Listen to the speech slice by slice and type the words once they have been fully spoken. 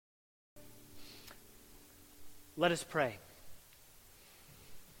Let us pray.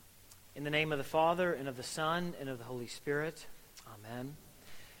 In the name of the Father, and of the Son, and of the Holy Spirit. Amen.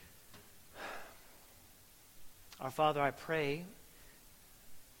 Our Father, I pray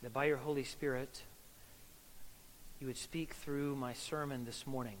that by your Holy Spirit, you would speak through my sermon this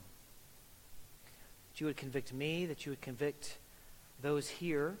morning. That you would convict me, that you would convict those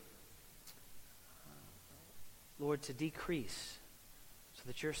here, Lord, to decrease, so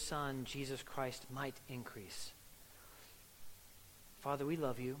that your Son, Jesus Christ, might increase. Father, we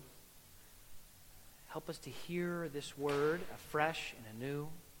love you. Help us to hear this word afresh and anew.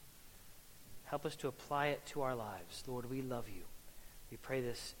 Help us to apply it to our lives. Lord, we love you. We pray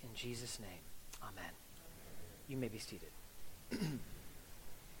this in Jesus' name. Amen. You may be seated.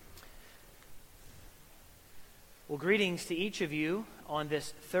 Well, greetings to each of you on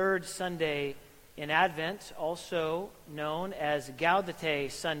this third Sunday in Advent, also known as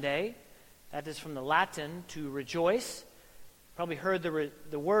Gaudete Sunday. That is from the Latin to rejoice. Probably heard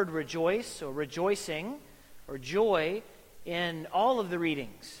the word rejoice or rejoicing or joy in all of the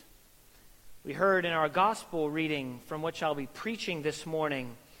readings. We heard in our gospel reading from which I'll be preaching this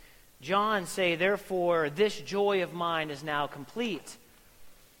morning, John say, "Therefore this joy of mine is now complete."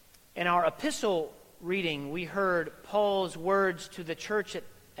 In our epistle reading, we heard Paul's words to the church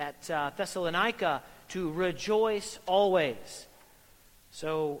at Thessalonica to rejoice always.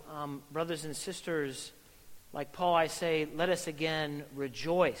 So, brothers and sisters, like Paul, I say, let us again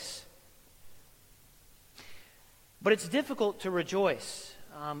rejoice. But it's difficult to rejoice.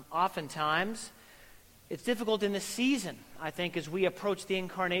 Oftentimes, it's difficult in this season, I think, as we approach the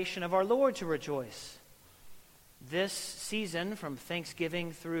incarnation of our Lord to rejoice. This season, from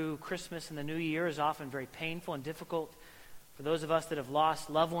Thanksgiving through Christmas and the New Year, is often very painful and difficult for those of us that have lost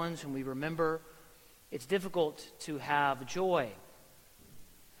loved ones whom we remember. It's difficult to have joy.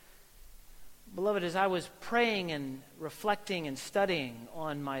 Beloved, as I was praying and reflecting and studying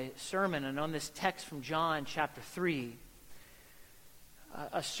on my sermon and on this text from John chapter 3,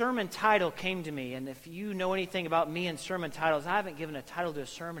 a sermon title came to me. And if you know anything about me and sermon titles, I haven't given a title to a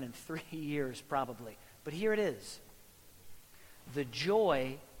sermon in 3 years probably. But here it is. The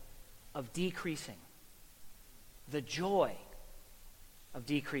joy of decreasing. The joy of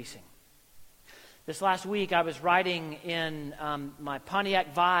decreasing. This last week, I was riding in my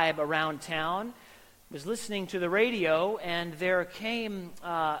Pontiac Vibe around town, was listening to the radio, and there came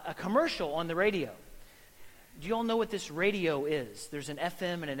a commercial on the radio. Do you all know what this radio is? There's an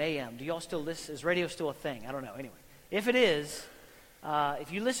FM and an AM. Do you all still listen? Is radio still a thing? I don't know. Anyway, if it is,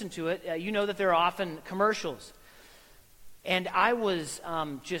 if you listen to it, you know that there are often commercials. And I was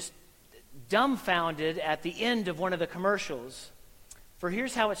just dumbfounded at the end of one of the commercials. For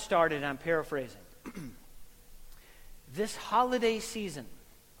here's how it started, and I'm paraphrasing. This holiday season,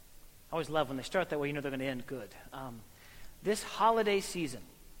 I always love when they start that way, you know they're going to end good. This holiday season,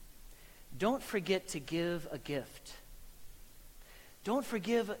 don't forget to give a gift. Don't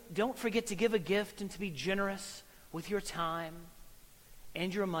forget to give a gift and to be generous with your time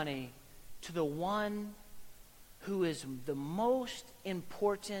and your money to the one who is the most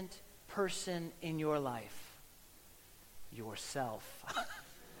important person in your life, yourself.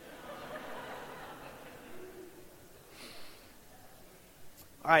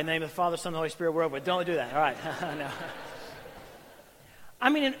 All right, in the name of the Father, Son, and the Holy Spirit, we're over it. Don't do that. All right. No. I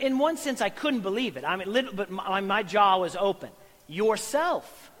mean, in one sense, I couldn't believe it. I mean, but my jaw was open.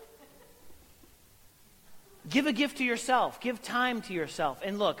 Yourself. Give a gift to yourself. Give time to yourself.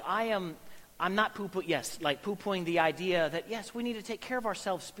 And look, I'm not poo-pooing the idea that, yes, we need to take care of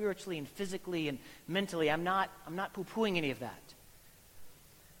ourselves spiritually and physically and mentally. I'm not poo-pooing any of that.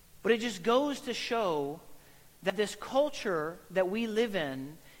 But it just goes to show that this culture that we live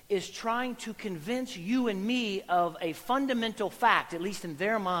in is trying to convince you and me of a fundamental fact, at least in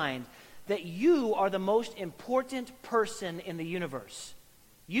their mind, that you are the most important person in the universe.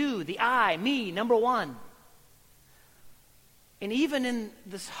 You, the I, me, number one. And even in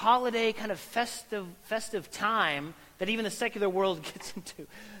this holiday kind of festive time that even the secular world gets into,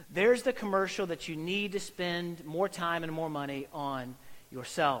 there's the commercial that you need to spend more time and more money on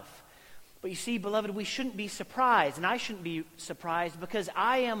yourself. But you see, beloved, we shouldn't be surprised, and I shouldn't be surprised because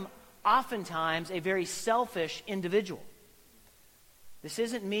I am oftentimes a very selfish individual. This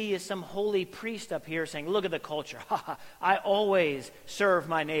isn't me as some holy priest up here saying, look at the culture. I always serve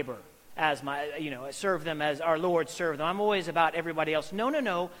my neighbor as serve them as our Lord served them. I'm always about everybody else.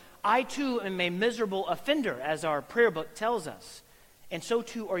 No. I too am a miserable offender, as our prayer book tells us. And so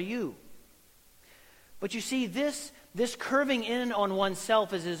too are you. But you see, this curving in on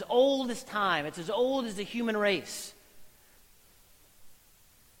oneself is as old as time. It's as old as the human race.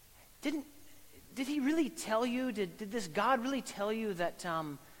 did he really tell you, did this God really tell you that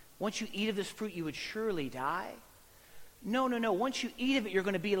once you eat of this fruit, you would surely die? No. Once you eat of it, you're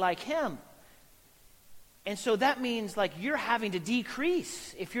going to be like him. And so that means like you're having to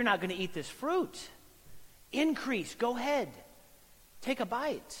decrease if you're not going to eat this fruit. Increase. Go ahead. Take a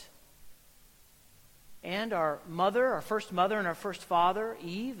bite. And our first mother and our first father,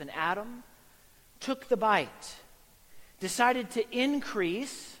 Eve and Adam, took the bite, decided to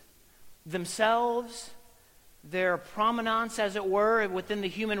increase themselves, their prominence, as it were, within the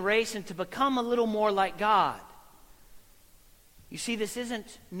human race, and to become a little more like God. You see, this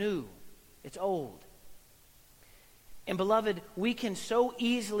isn't new. It's old. And beloved, we can so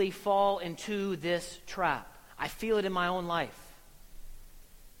easily fall into this trap. I feel it in my own life.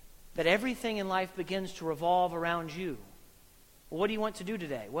 That everything in life begins to revolve around you. Well, what do you want to do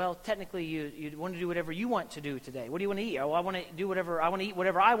today? Well, technically you want to do whatever you want to do today. What do you want to eat? Oh, I want to eat whatever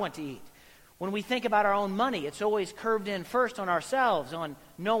I want to eat. When we think about our own money, it's always curved in first on ourselves, on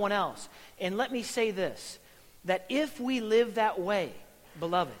no one else. And let me say this, that if we live that way,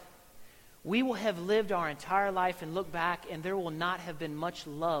 beloved, we will have lived our entire life and look back, and there will not have been much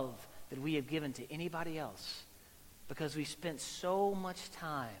love that we have given to anybody else because we spent so much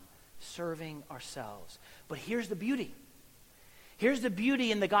time serving ourselves. But here's the beauty. Here's the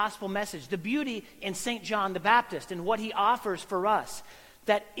beauty in the gospel message, the beauty in St. John the Baptist and what he offers for us,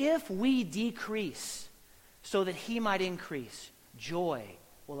 that if we decrease so that he might increase, joy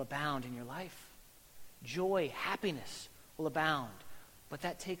will abound in your life. Joy, happiness will abound. But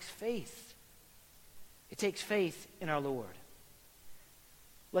that takes faith. It takes faith in our Lord.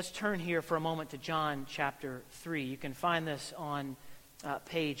 Let's turn here for a moment to John chapter 3. You can find this on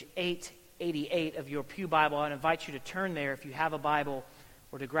page 888 of your pew Bible. I'd invite you to turn there if you have a Bible,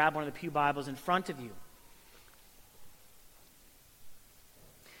 or to grab one of the pew Bibles in front of you.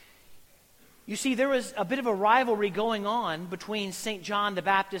 You see, there was a bit of a rivalry going on between St. John the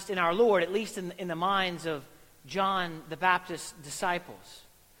Baptist and our Lord, at least in the minds of John the Baptist's disciples.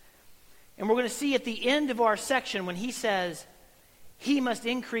 And we're going to see at the end of our section, when he says, he must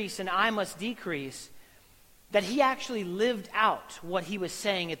increase and I must decrease, that he actually lived out what he was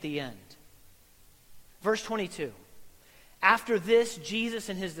saying at the end. Verse 22. After this, Jesus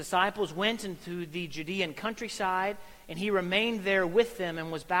and his disciples went into the Judean countryside, and he remained there with them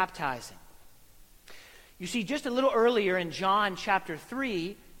and was baptizing. You see, just a little earlier in John chapter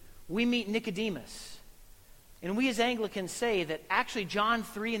 3, we meet Nicodemus. And we as Anglicans say that actually John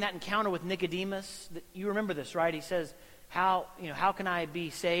 3, in that encounter with Nicodemus, you remember this, right? He says, how can I be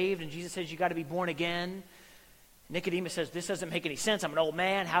saved? And Jesus says, you got to be born again. Nicodemus says, this doesn't make any sense. I'm an old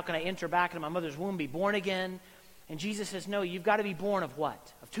man. How can I enter back into my mother's womb and be born again? And Jesus says, no, you've got to be born of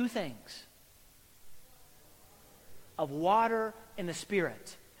what? Of two things. Of water and the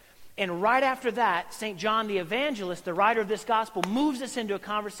Spirit. And right after that, St. John the Evangelist, the writer of this gospel, moves us into a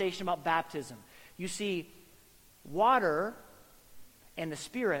conversation about baptism. You see, water and the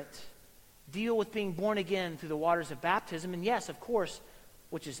Spirit deal with being born again through the waters of baptism. And yes, of course,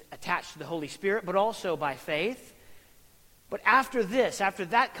 which is attached to the Holy Spirit, but also by faith. But after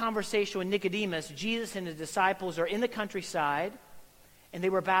that conversation with Nicodemus, Jesus and his disciples are in the countryside, and they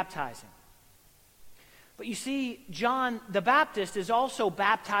were baptizing. But you see, John the Baptist is also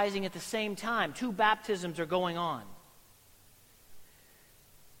baptizing at the same time. Two baptisms are going on.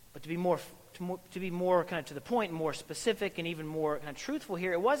 But to be more kind of to the point, more specific, and even more kind of truthful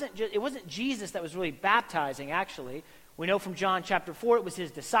here, it wasn't Jesus that was really baptizing, actually. We know from John chapter 4, it was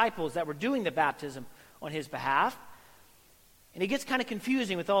his disciples that were doing the baptism on his behalf. And it gets kind of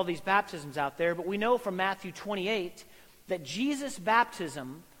confusing with all these baptisms out there, but we know from Matthew 28 that Jesus'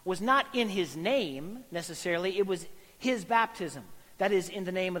 baptism was not in his name necessarily, it was his baptism. That is, in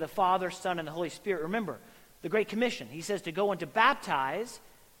the name of the Father, Son, and the Holy Spirit. Remember, the Great Commission, he says to go and to baptize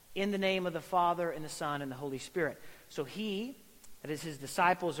in the name of the Father, and the Son, and the Holy Spirit. So he, that is his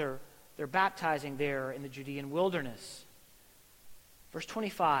disciples, they're baptizing there in the Judean wilderness. Verse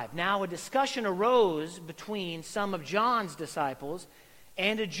 25, now a discussion arose between some of John's disciples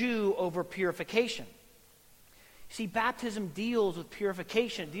and a Jew over purification. You see, baptism deals with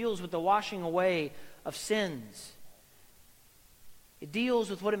purification. It deals with the washing away of sins. It deals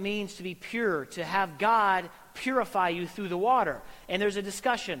with what it means to be pure, to have God purify you through the water. And there's a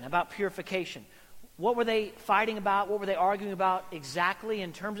discussion about purification. What were they fighting about? What were they arguing about exactly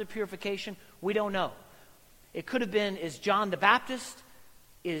in terms of purification? We don't know. It could have been, is John the Baptist,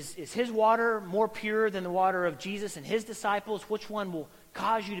 is his water more pure than the water of Jesus and his disciples? Which one will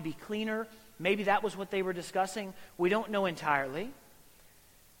cause you to be cleaner? Maybe that was what they were discussing. We don't know entirely.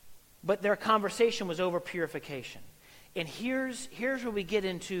 But their conversation was over purification. And here's where we get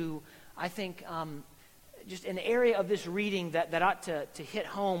into I think, just an area of this reading that ought to hit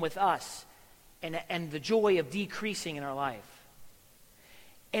home with us and the joy of decreasing in our life.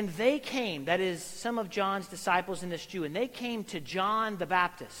 And they came, that is, some of John's disciples and this Jew, and they came to John the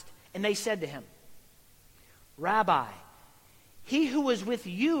Baptist, and they said to him, Rabbi, he who was with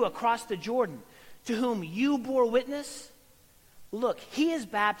you across the Jordan, to whom you bore witness, look, he is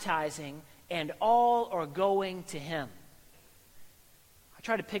baptizing, and all are going to him. I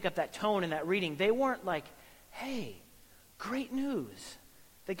tried to pick up that tone in that reading. They weren't like, hey, great news.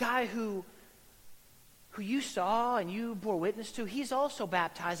 The guy who you saw and you bore witness to, he's also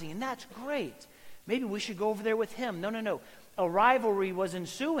baptizing, and that's great. Maybe we should go over there with him. No. A rivalry was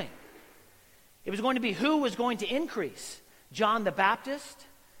ensuing. It was going to be who was going to increase. John the Baptist?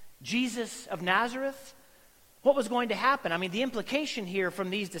 Jesus of Nazareth? What was going to happen? I mean, the implication here from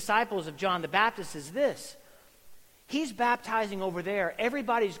these disciples of John the Baptist is this. He's baptizing over there.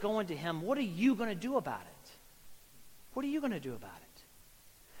 Everybody's going to him. What are you going to do about it? What are you going to do about it?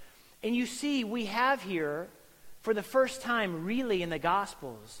 And you see, we have here, for the first time really in the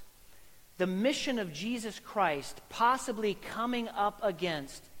Gospels, the mission of Jesus Christ possibly coming up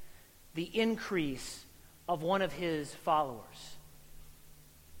against the increase of one of his followers.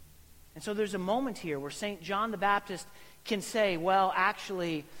 And so there's a moment here where St. John the Baptist can say, well,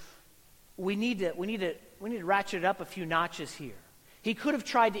 actually, we need to ratchet it up a few notches here. He could have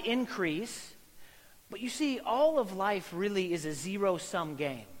tried to increase, but you see, all of life really is a zero-sum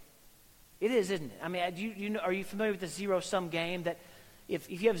game. It is, isn't it? I mean, are you familiar with the zero-sum game? That if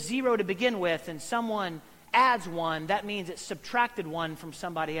you have zero to begin with and someone adds one, that means it subtracted one from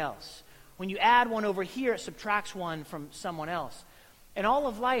somebody else. When you add one over here, it subtracts one from someone else. And all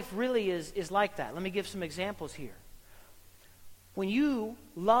of life really is like that. Let me give some examples here. When you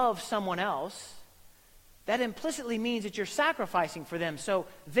love someone else, that implicitly means that you're sacrificing for them. So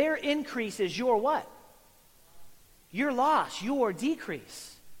their increase is your what? Your loss, your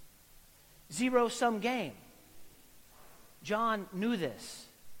decrease. Zero-sum game. John knew this.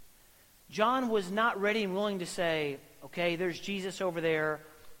 John was not ready and willing to say, okay, there's Jesus over there.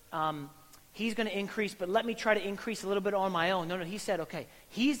 He's going to increase, but let me try to increase a little bit on my own. No, he said, okay,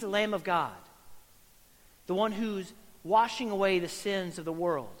 he's the Lamb of God, the one who's washing away the sins of the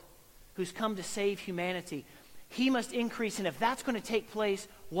world, who's come to save humanity. He must increase, and if that's going to take place,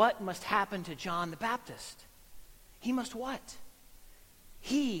 what must happen to John the Baptist? He must what?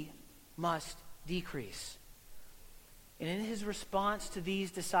 He must decrease. And in his response to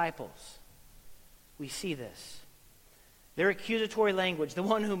these disciples, we see this. Their accusatory language, the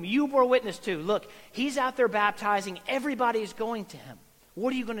one whom you bore witness to, look, he's out there baptizing, everybody's going to him.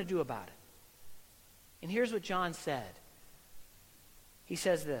 What are you going to do about it? And here's what John said. He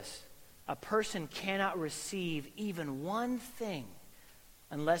says this, a person cannot receive even one thing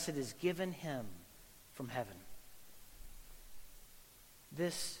unless it is given him from heaven.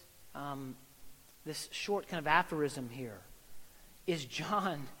 This short kind of aphorism here is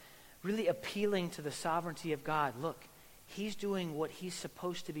John really appealing to the sovereignty of God. Look, he's doing what he's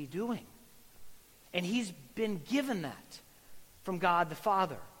supposed to be doing. And he's been given that from God the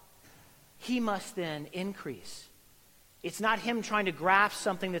Father. He must then increase. It's not him trying to grasp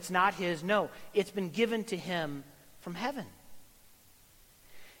something that's not his. No, it's been given to him from heaven.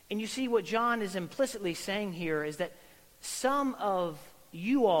 And you see what John is implicitly saying here is that some of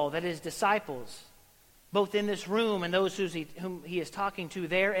you all, that is disciples, both in this room and those whom he is talking to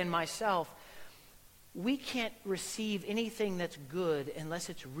there and myself, we can't receive anything that's good unless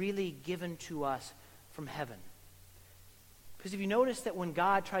it's really given to us from heaven. Because if you notice that when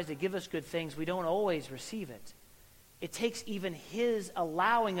God tries to give us good things, we don't always receive it. It takes even his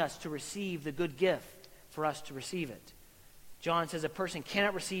allowing us to receive the good gift for us to receive it. John says a person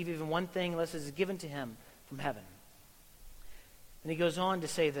cannot receive even one thing unless it is given to him from heaven. And he goes on to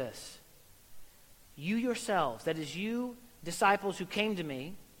say this. You yourselves, that is you disciples who came to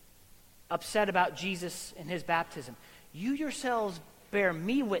me, upset about Jesus and his baptism, you yourselves bear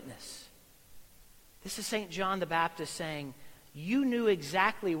me witness. This is St. John the Baptist saying, you knew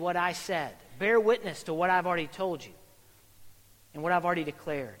exactly what I said. Bear witness to what I've already told you and what I've already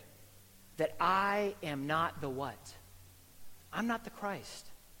declared. That I am not the what? I'm not the Christ.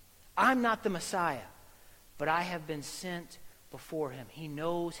 I'm not the Messiah. But I have been sent before him. He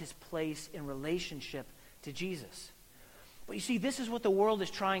knows his place in relationship to Jesus. But you see, this is what the world is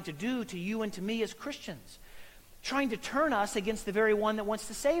trying to do to you and to me as Christians. Trying to turn us against the very one that wants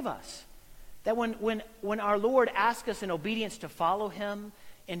to save us. That when our Lord asks us in obedience to follow him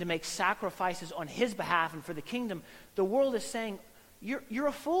and to make sacrifices on his behalf and for the kingdom, the world is saying, you're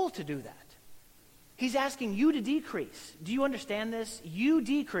a fool to do that. He's asking you to decrease. Do you understand this? You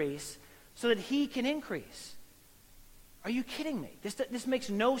decrease so that he can increase. Are you kidding me? This makes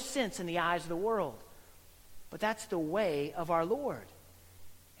no sense in the eyes of the world. But that's the way of our Lord.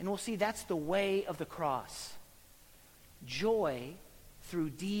 And we'll see that's the way of the cross. Joy through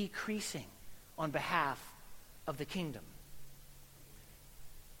decreasing on behalf of the kingdom.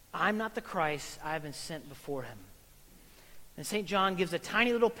 I'm not the Christ, I have been sent before him. And St. John gives a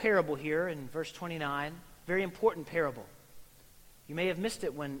tiny little parable here in verse 29, very important parable. You may have missed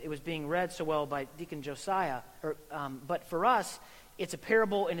it when it was being read so well by Deacon Josiah, but for us, it's a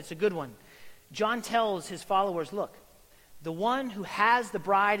parable and it's a good one. John tells his followers, look, the one who has the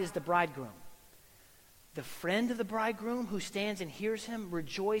bride is the bridegroom. The friend of the bridegroom who stands and hears him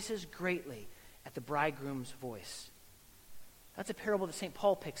rejoices greatly at the bridegroom's voice. That's a parable that St.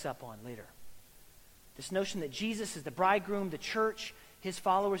 Paul picks up on later. This notion that Jesus is the bridegroom, the church, his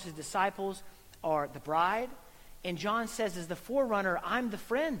followers, his disciples are the bride. And John says, as the forerunner, I'm the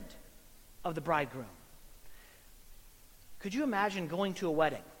friend of the bridegroom. Could you imagine going to a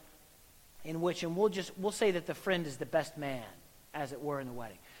wedding in which, and we'll say that the friend is the best man, as it were, in the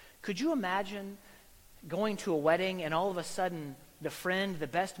wedding. Could you imagine going to a wedding and all of a sudden the friend, the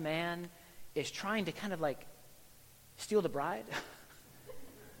best man, is trying to kind of like steal the bride?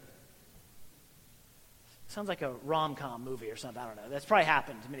 Sounds like a rom-com movie or something. I don't know. That's probably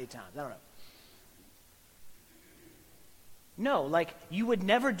happened many times. I don't know. No, like you would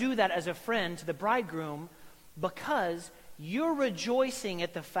never do that as a friend to the bridegroom because you're rejoicing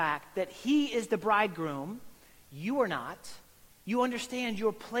at the fact that he is the bridegroom. You are not. You understand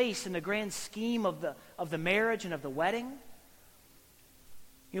your place in the grand scheme of the marriage and of the wedding.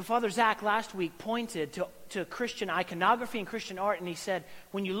 You know, Father Zach last week pointed to Christian iconography and Christian art, and he said,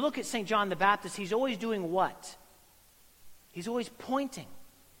 when you look at St. John the Baptist, he's always doing what? He's always pointing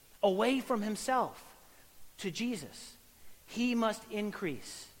away from himself to Jesus. He must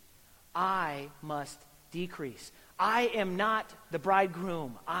increase. I must decrease. I am not the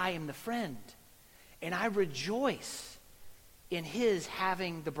bridegroom. I am the friend. And I rejoice in his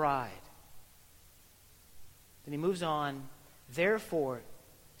having the bride. Then he moves on. Therefore,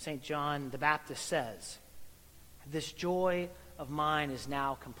 St. John the Baptist says, this joy of mine is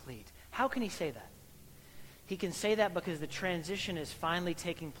now complete. How can he say that? He can say that because the transition is finally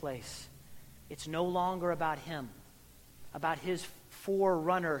taking place. It's no longer about him, about his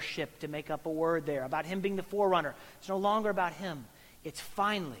forerunnership, to make up a word there, about him being the forerunner. It's no longer about him. It's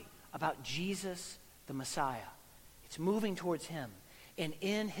finally about Jesus the Messiah. It's moving towards him. And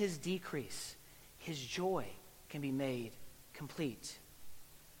in his decrease, his joy can be made complete.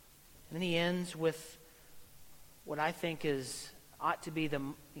 And then he ends with what I think ought to be the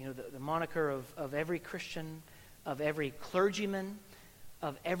moniker of every Christian, of every clergyman,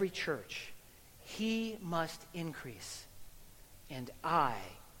 of every church. He must increase, and I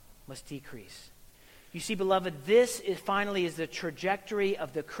must decrease. You see, beloved, this finally is the trajectory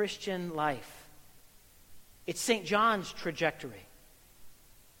of the Christian life. It's St. John's trajectory.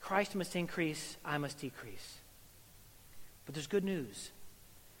 Christ must increase, I must decrease. But there's good news.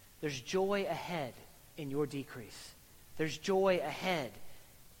 There's joy ahead in your decrease. There's joy ahead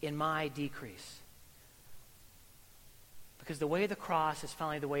in my decrease. Because the way of the cross is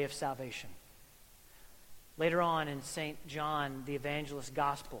finally the way of salvation. Later on in St. John, the evangelist's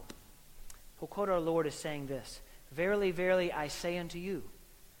gospel, he'll quote our Lord as saying this, "Verily, verily, I say unto you,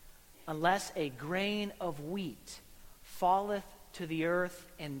 unless a grain of wheat falleth to the earth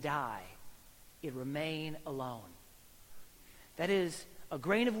and die, it remain alone." That is, a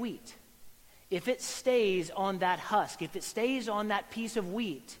grain of wheat, if it stays on that husk, if it stays on that piece of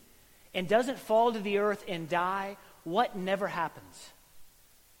wheat and doesn't fall to the earth and die, what never happens?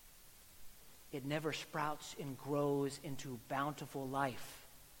 It never sprouts and grows into bountiful life.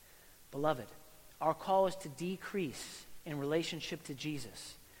 Beloved, our call is to decrease in relationship to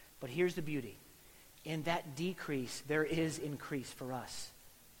Jesus. But here's the beauty. In that decrease, there is increase for us.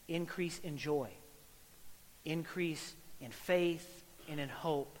 Increase in joy. Increase in faith and in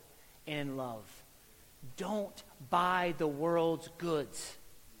hope and in love. Don't buy the world's goods.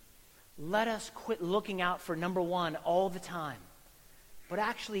 Let us quit looking out for number one all the time, but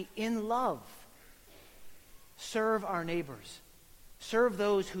actually in love, serve our neighbors. Serve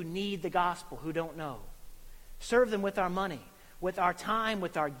those who need the gospel, who don't know. Serve them with our money, with our time,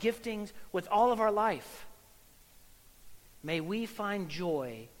 with our giftings, with all of our life. May we find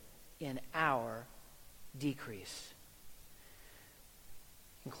joy in our decrease.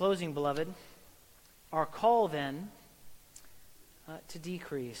 In closing, beloved, our call then to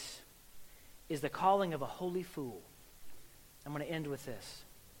decrease is the calling of a holy fool. I'm going to end with this.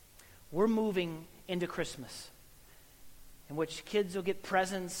 We're moving into Christmas, in which kids will get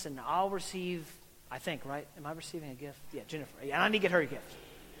presents and I'll receive, I think, right? Am I receiving a gift? Yeah, Jennifer. Yeah, I need to get her a gift.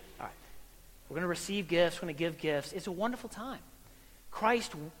 All right. We're going to receive gifts. We're going to give gifts. It's a wonderful time.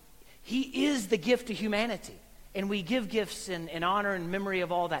 Christ, he is the gift to humanity. And we give gifts in honor and memory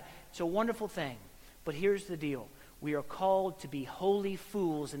of all that. It's a wonderful thing. But here's the deal. We are called to be holy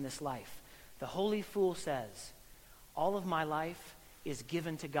fools in this life. The holy fool says, all of my life is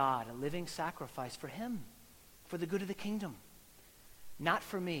given to God, a living sacrifice for him, for the good of the kingdom, not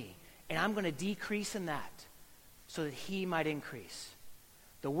for me. And I'm going to decrease in that so that he might increase.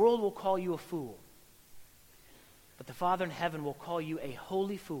 The world will call you a fool, but the Father in heaven will call you a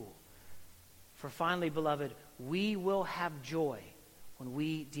holy fool. For finally, beloved, we will have joy when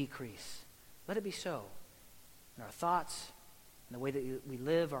we decrease. Let it be so in our thoughts, in the way that we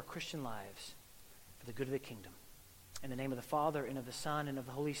live our Christian lives for the good of the kingdom. In the name of the Father, and of the Son, and of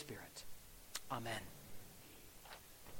the Holy Spirit. Amen.